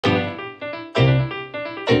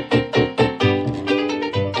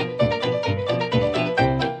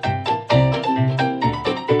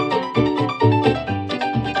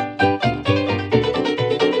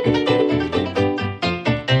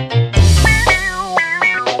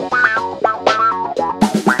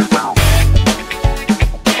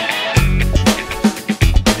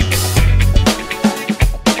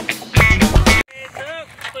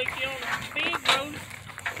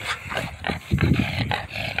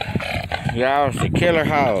Y'all, the killer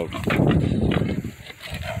hog.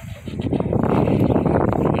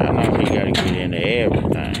 Y'all know he gotta get into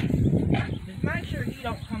everything. Just make sure he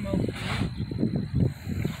don't come over here.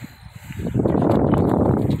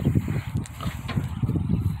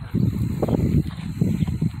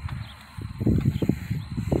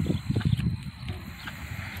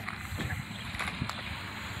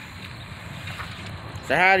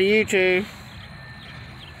 Say hi to you two.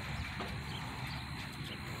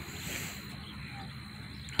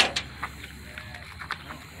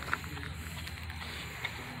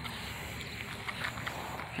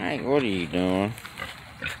 Hank, what are you doing?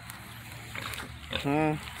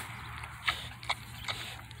 Huh?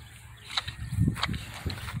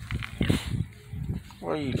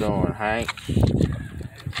 What are you doing, Hank?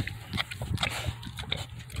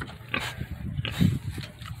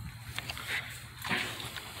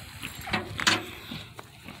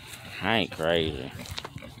 Hank crazy.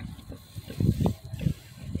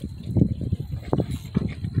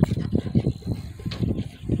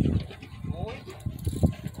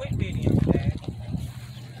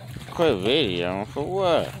 Quit video for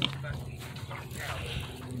what?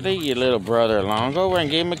 Leave your little brother alone. Go over and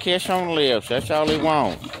give him a kiss on the lips. That's all he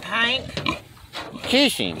wants. Hank?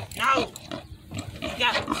 Kiss him. No. He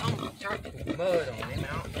got some type of mud on him.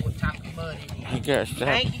 I don't know what type of mud it is. He got stuff.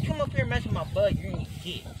 Hank, you come up here and mess with my bud, you're gonna get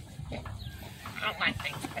kicked. I don't like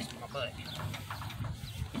things that mess with my bud.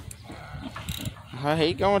 Well,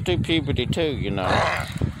 he going through puberty too, you know.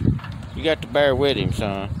 You got to bear with him,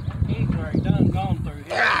 son. He's already done gone through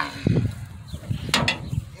this.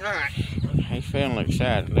 Alright. He's feeling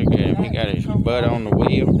excited. Look at him. He got his butt on the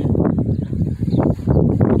wheel.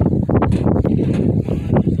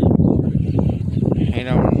 He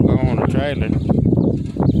don't go on the trailer.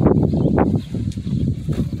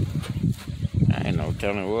 I ain't no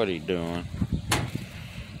telling what he's doing.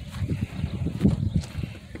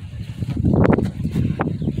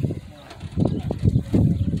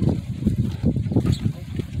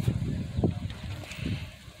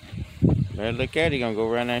 Well, look at it, he gonna go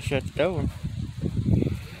around there and shut the door.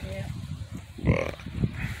 Yeah.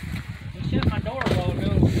 He shut my door while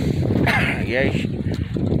ago. Yeah,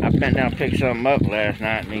 I bent down and picked something up last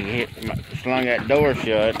night and he slung that door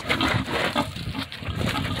shut.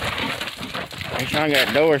 He slung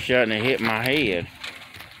that door shut and it hit my head.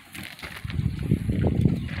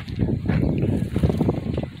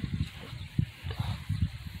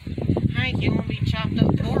 Hank, you want to be chopped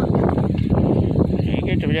up pork? You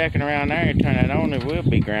get to jacking around there and turn that on, it will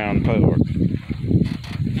be ground pork.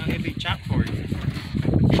 No, it'll be chopped for you.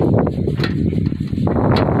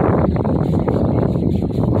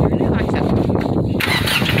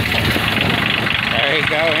 There you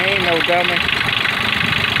go, he ain't no dummy.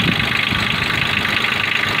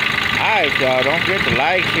 Alright, y'all, don't forget to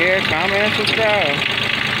like, share, comment, and subscribe.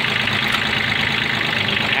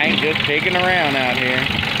 I ain't just picking around out here.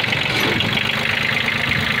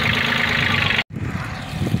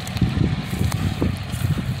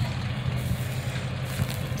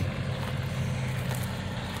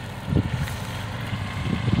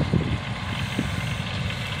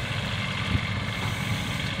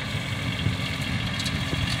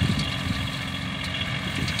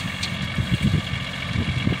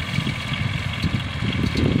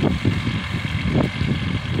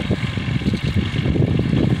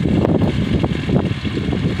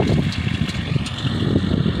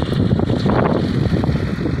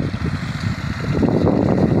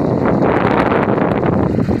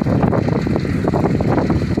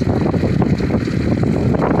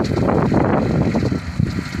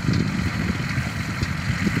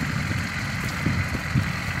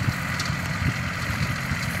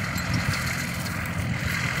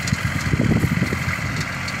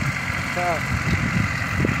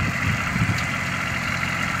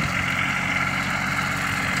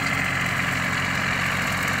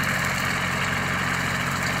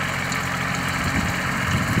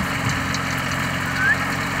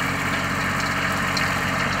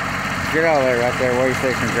 Get all that right there where you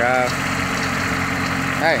fixing to drive.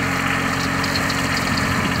 Hey.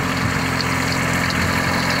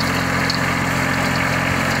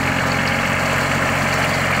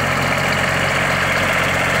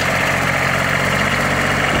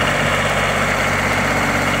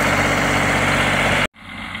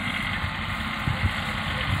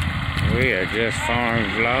 We are just farm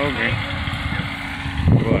vlogging.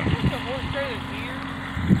 What?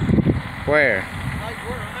 Where?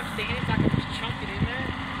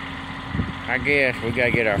 I guess we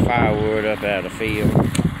gotta get our firewood up out of the field. I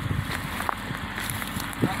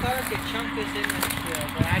thought I could chunk this in this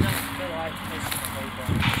field, but I don't feel like this is the whole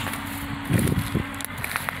bunch.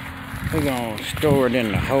 We're gonna store it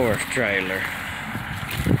in the horse trailer.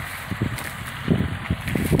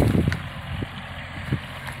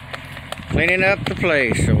 Cleaning up the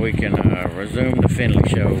place so we can resume the Finley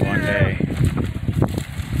show one day.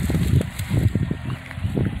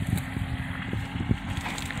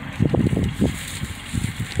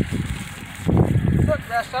 Look,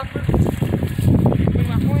 grasshopper. Be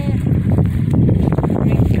my friend.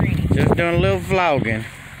 Just doing a little vlogging.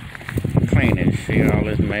 Cleaning. See all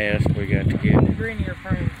this mess we got to get. Green your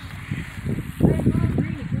friends.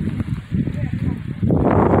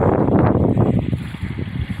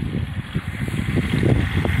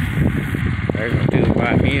 There's my 2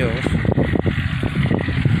 white mules.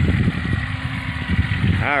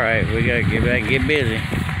 Alright, we gotta get back and get busy.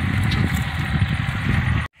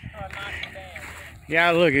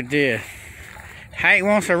 Y'all look at this. Hank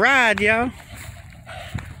wants a ride, y'all.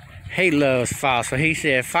 He loves Fossil. He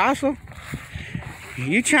said, Fossil,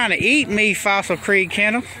 you trying to eat me, Fossil Creek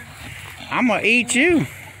Kennels? I'm gonna eat you.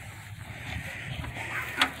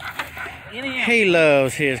 He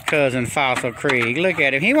loves his cousin Fossil Creek. Look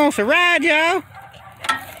at him. He wants a ride, y'all.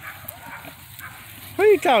 Who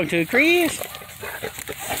you talking to, Chris?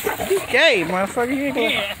 You gay, motherfucker.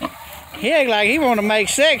 He act like he want to make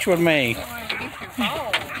sex with me.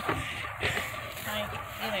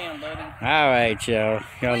 Alright, y'all.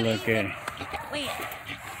 Y'all look at him.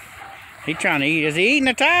 He trying to eat. Is he eating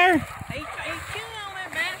a tire? He's chewing on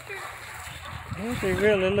that bastard. Does he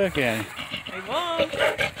really look at him? He was.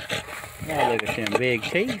 Oh, look at them big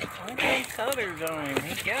teeth. Look at these colors on him.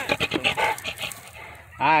 He got some.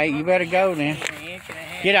 Alright, you better go then.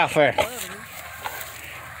 Get out there.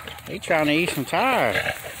 He trying to eat some tires.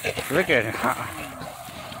 Look at him.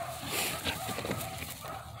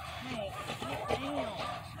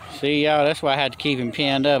 See, y'all, that's why I had to keep him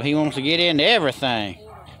pinned up. He wants to get into everything.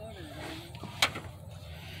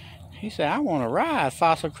 He said, I want to ride,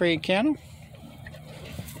 Fossil Creek Kennel.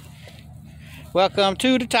 Welcome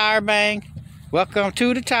to the Tire Bang. Welcome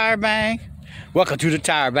to the Tire Bang. Welcome to the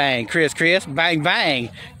Tire Bang. Chris, bang, bang.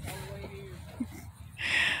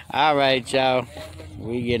 All right, y'all.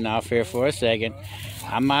 We getting off here for a second.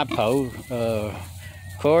 I might post,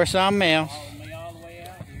 pour something else.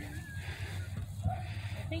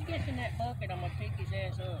 If he gets in that bucket, I'm going to pick his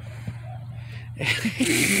ass up.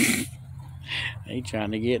 He trying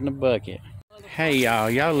to get in the bucket. Hey,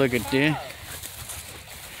 y'all look at this.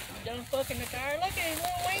 Done fucking the tire. Look at his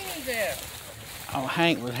little weenies there. Oh,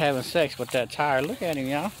 Hank was having sex with that tire. Look at him,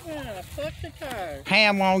 y'all. Yeah, fuck the tire.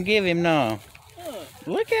 Ham won't give him none.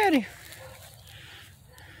 Look at him.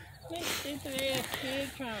 This stupid ass kid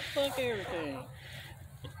trying to fuck everything.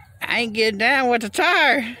 I ain't getting down with the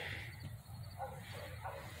tire.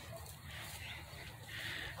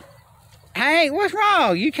 Hank, what's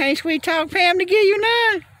wrong? You can't sweet talk Pam to give you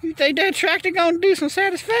none? You think that tractor gonna do some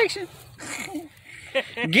satisfaction?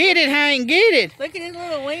 Get it, Hank, get it. Look at his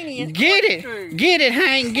little weenie. Get it. Get it,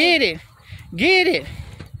 Hank, get it. Get it.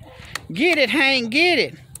 Get it, Hank, get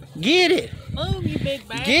it. Get it. Move, you big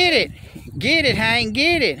bag. Get it. Get it, Hank,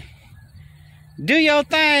 get it. Do your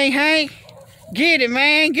thing, Hank. Get it,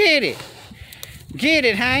 man, get it. Get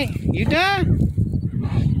it, Hank. You done?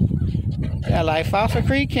 Yeah, like Fossil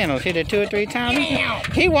Creek Kennels. Hit it 2 or 3 times.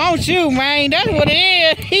 He wants you, man. That's what it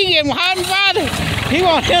is. He getting hot and bothered. He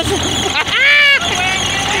wants his.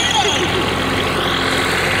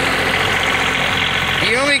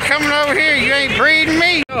 You only coming over here. You ain't breeding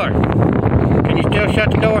me. Can you still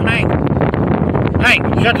shut the door, Hank? Hank,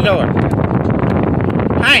 shut the door.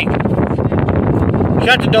 Hank,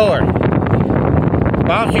 shut the door.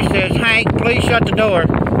 Bossy says, Hank, please shut the door.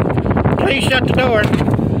 Please shut the door.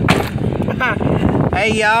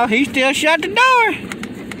 Hey, y'all, he still shut the door.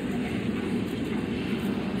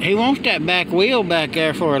 He wants that back wheel back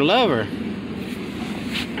there for a lover.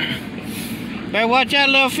 Better watch out,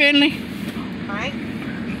 little Finley. Hank,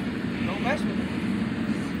 don't mess with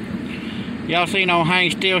him. Y'all seen old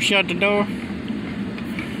Hank still shut the door?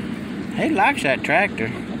 He likes that tractor.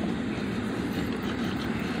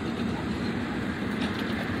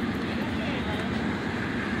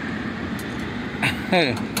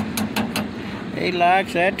 He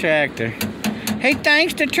likes that tractor. He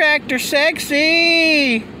thinks the tractor's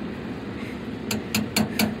sexy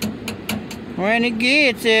when he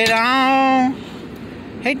gets it on.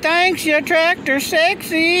 He thinks your tractor's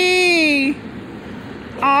sexy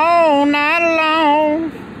all night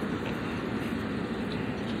long.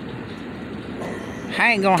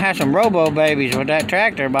 I ain't gonna have some robo babies with that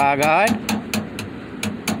tractor, by God.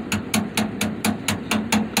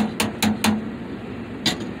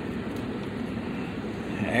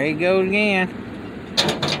 There he goes again.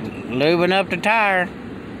 Lubing up the tire.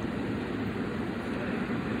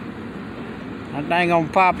 That thing gonna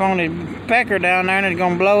pop on his pecker down there and it's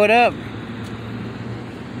gonna blow it up.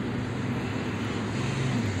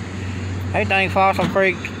 They think Fossil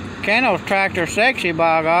Creek Kennels tractor sexy,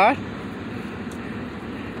 by God.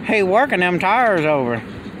 He working them tires over.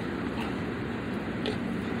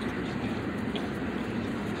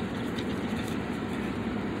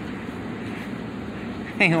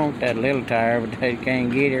 He want that little tire, but they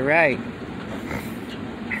can't get it right.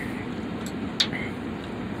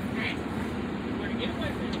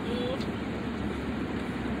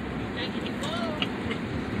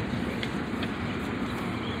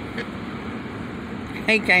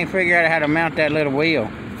 He can't figure out how to mount that little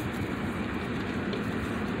wheel.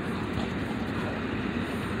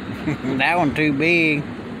 That one too big.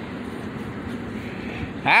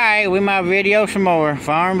 Alright, we might video some more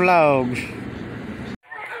farm vlogs.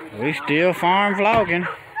 We still farm vlogging.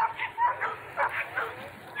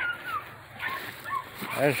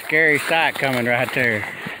 That's a scary sight coming right there.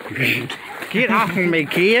 Get off of me,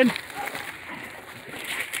 kid.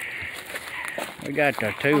 We got the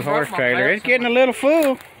 2-horse trailer. It's getting a little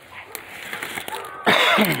full.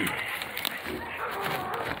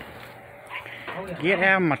 Get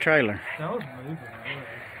out of my trailer.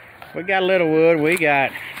 We got a little wood. We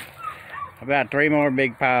got about 3 more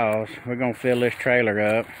big piles. We're gonna fill this trailer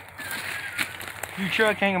up. Your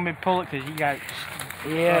truck ain't gonna be pull it because you got.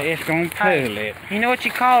 Yeah, it's gonna pull it. You know what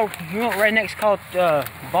you call? You know what rednecks call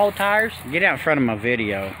ball tires? Get out in front of my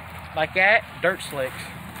video. Like that? Dirt slicks.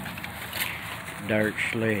 Dirt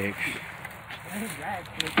slicks.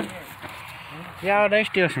 Y'all, there's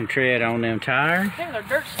still some tread on them tires. Yeah, they're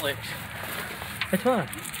dirt slicks. That's fine.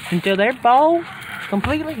 Until they're bald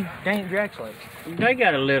completely, they ain't drag slicks. They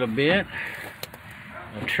got a little bit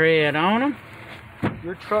of tread on them.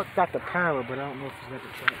 Your truck got the power, but I don't know if it's got the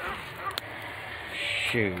truck.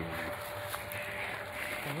 Shoot.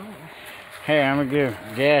 Hey, I'm gonna give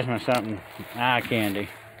Jasmine something. Eye candy.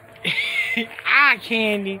 Eye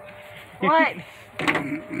candy? What?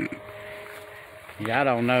 Yeah, I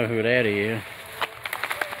don't know who that is.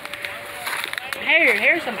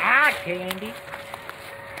 Here's some eye candy.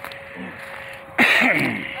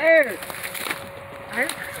 There.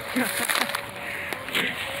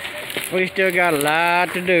 We still got a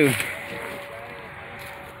lot to do.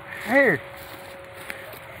 Here.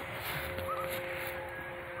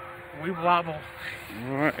 We wobble.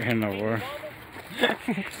 What in the world?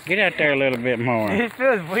 Get out there a little bit more. It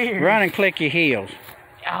feels weird. Run and click your heels.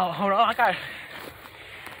 Oh, hold on. I got.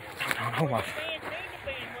 Hold on.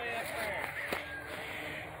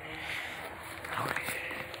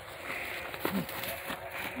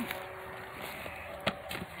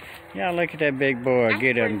 Yeah, look at that big boy.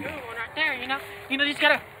 Get him. Right there, you know, he's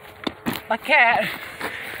got a cat.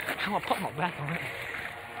 I'm gonna put my back on it.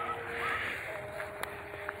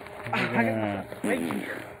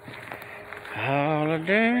 All of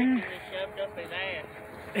them.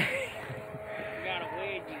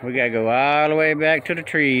 We gotta go all the way back to the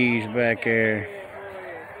trees back there.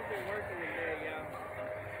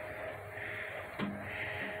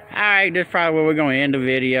 Alright, this is probably where we're gonna end the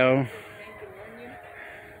video.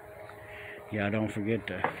 Y'all don't forget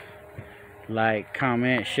to like,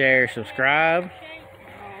 comment, share, subscribe.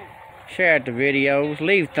 Share the videos.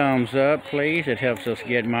 Leave thumbs up, please. It helps us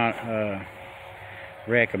get my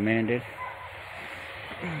recommended.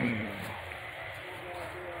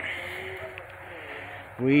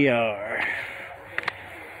 We are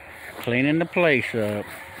cleaning the place up.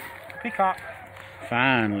 Peacock.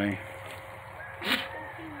 Finally.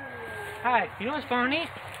 Hi, you know what's funny?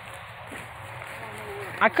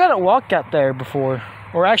 I couldn't walk out there before,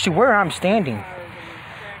 or actually where I'm standing.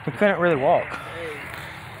 We couldn't really walk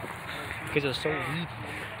because it's so weedy.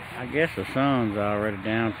 I guess the sun's already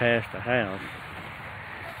down past the house.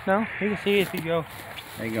 No, you can see it if you go.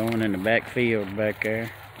 They going in the back field back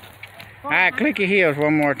there. Alright, click your heels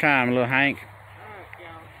one more time, little Hank.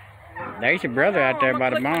 There's your brother out there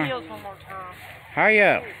by the barn. Hurry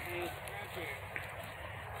up.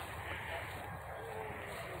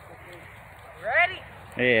 Ready?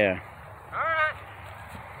 Yeah. Alright.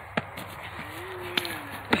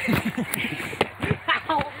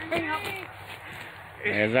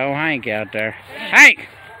 There's old Hank out there. Hank!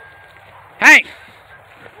 Hank!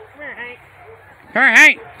 Come here, Hank. Come here,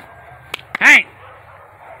 Hank! Hank!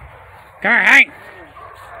 Come here, Hank!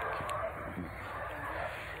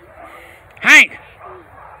 Hank!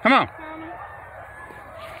 Come on!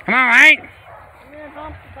 Come on, Hank!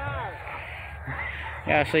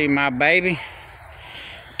 Y'all see my baby?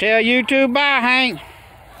 Tell YouTube bye, Hank!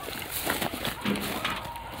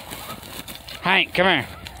 Hank, come here.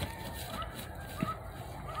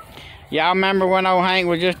 Y'all remember when old Hank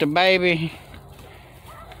was just a baby?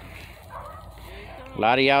 A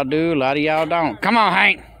lot of y'all do, a lot of y'all don't. Come on,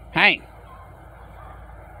 Hank. Hank.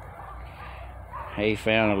 He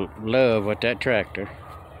found love with that tractor.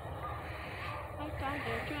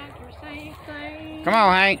 Come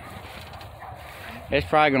on, Hank. It's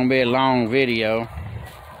probably going to be a long video.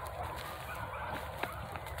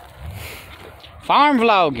 Farm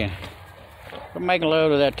vlogging. We're making love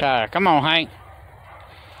to that tire. Come on, Hank.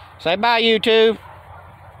 Say bye, YouTube.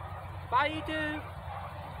 Bye, YouTube.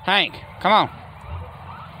 Hank, come on.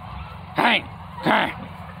 Hank, Hank.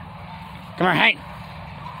 Come here, Hank.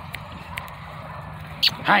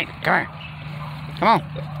 Hank, come here. Come on.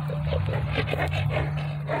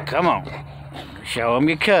 Come on. Show them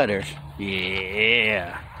your cutters.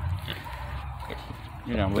 Yeah.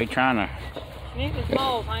 You know, we trying to... Need the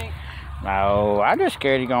smalls, Hank. No, I'm just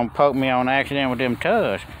scared he's going to poke me on accident with them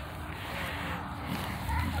tusks.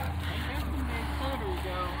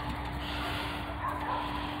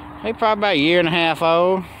 They probably about a year and a half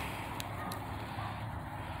old.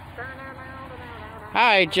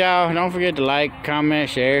 Alright, y'all. Don't forget to like, comment,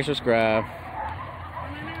 share, subscribe.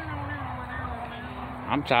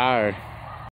 I'm tired.